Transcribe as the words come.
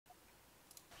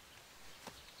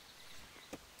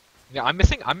Yeah, I'm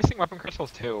missing weapon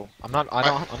crystals too. I'm not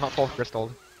full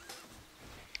crystalled.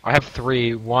 I have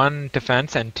 3, 1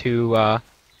 defense and 2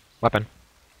 weapon.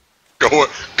 Go away!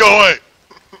 Go away!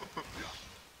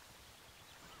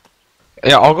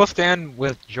 Yeah, I'll go stand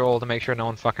with Joel to make sure no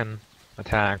one fucking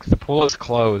attacks. The pool is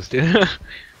closed.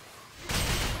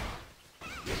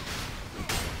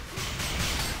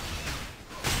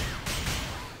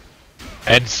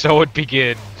 And so it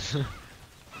begins.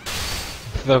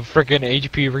 The frickin'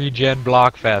 HP regen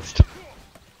blockfest.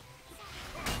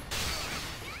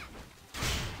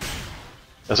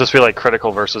 This just feel like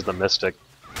Critical versus the Mystic.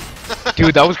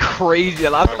 Dude, that was crazy.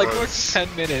 It lasted like was-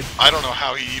 10 minutes. I don't know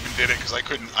how he even did it because I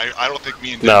couldn't. I don't think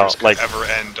me and No, Denver's could like- ever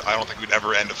end. I don't think we'd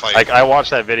ever end a fight. Like I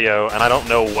watched that video and I don't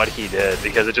know what he did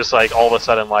because it just like all of a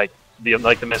sudden like the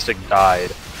Mystic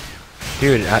died.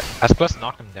 Dude, Escalus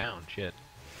knocked him down. Shit.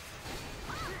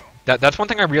 That's one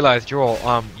thing I realized,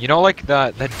 Joel. You know, like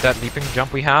that leaping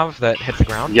jump we have that hits the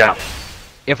ground. Yeah.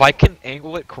 If I can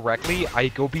angle it correctly, I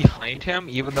go behind him,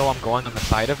 even though I'm going on the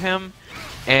side of him.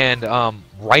 And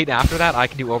right after that, I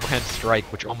can do overhand strike,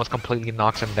 which almost completely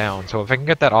knocks him down. So if I can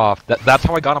get that off, that's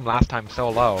how I got him last time so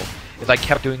low. Is I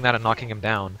kept doing that and knocking him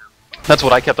down. That's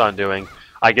what I kept on doing.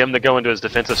 I get him to go into his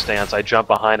defensive stance, I jump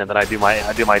behind and then I do my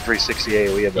 360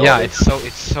 AoE ability. Yeah,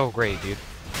 it's so great, dude.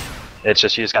 It's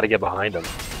just you just gotta get behind him.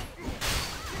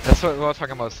 That's what I was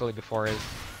talking about silly before. Is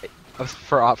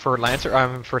for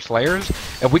Lancer for Slayers,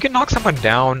 if we can knock someone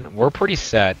down, we're pretty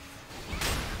set.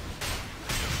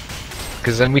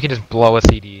 Because then we can just blow a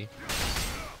CD.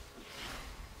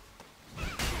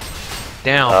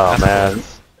 Down. Oh Escalus. man,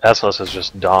 Escalus is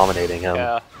just dominating him.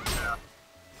 Yeah.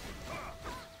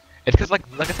 It's because like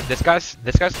I said, this guy's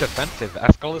defensive.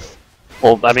 Escalus.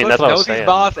 Well, I mean that's what I was knows he's saying.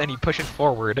 boss and he pushes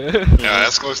forward. Yeah,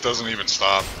 Escalus doesn't even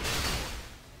stop.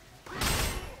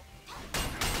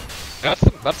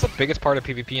 That's the biggest part of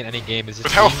PvP in any game is just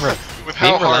With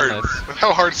how being relentless. with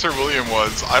how hard Sir.William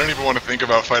was, I don't even want to think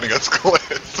about fighting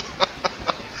Escalus.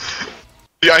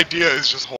 The idea is just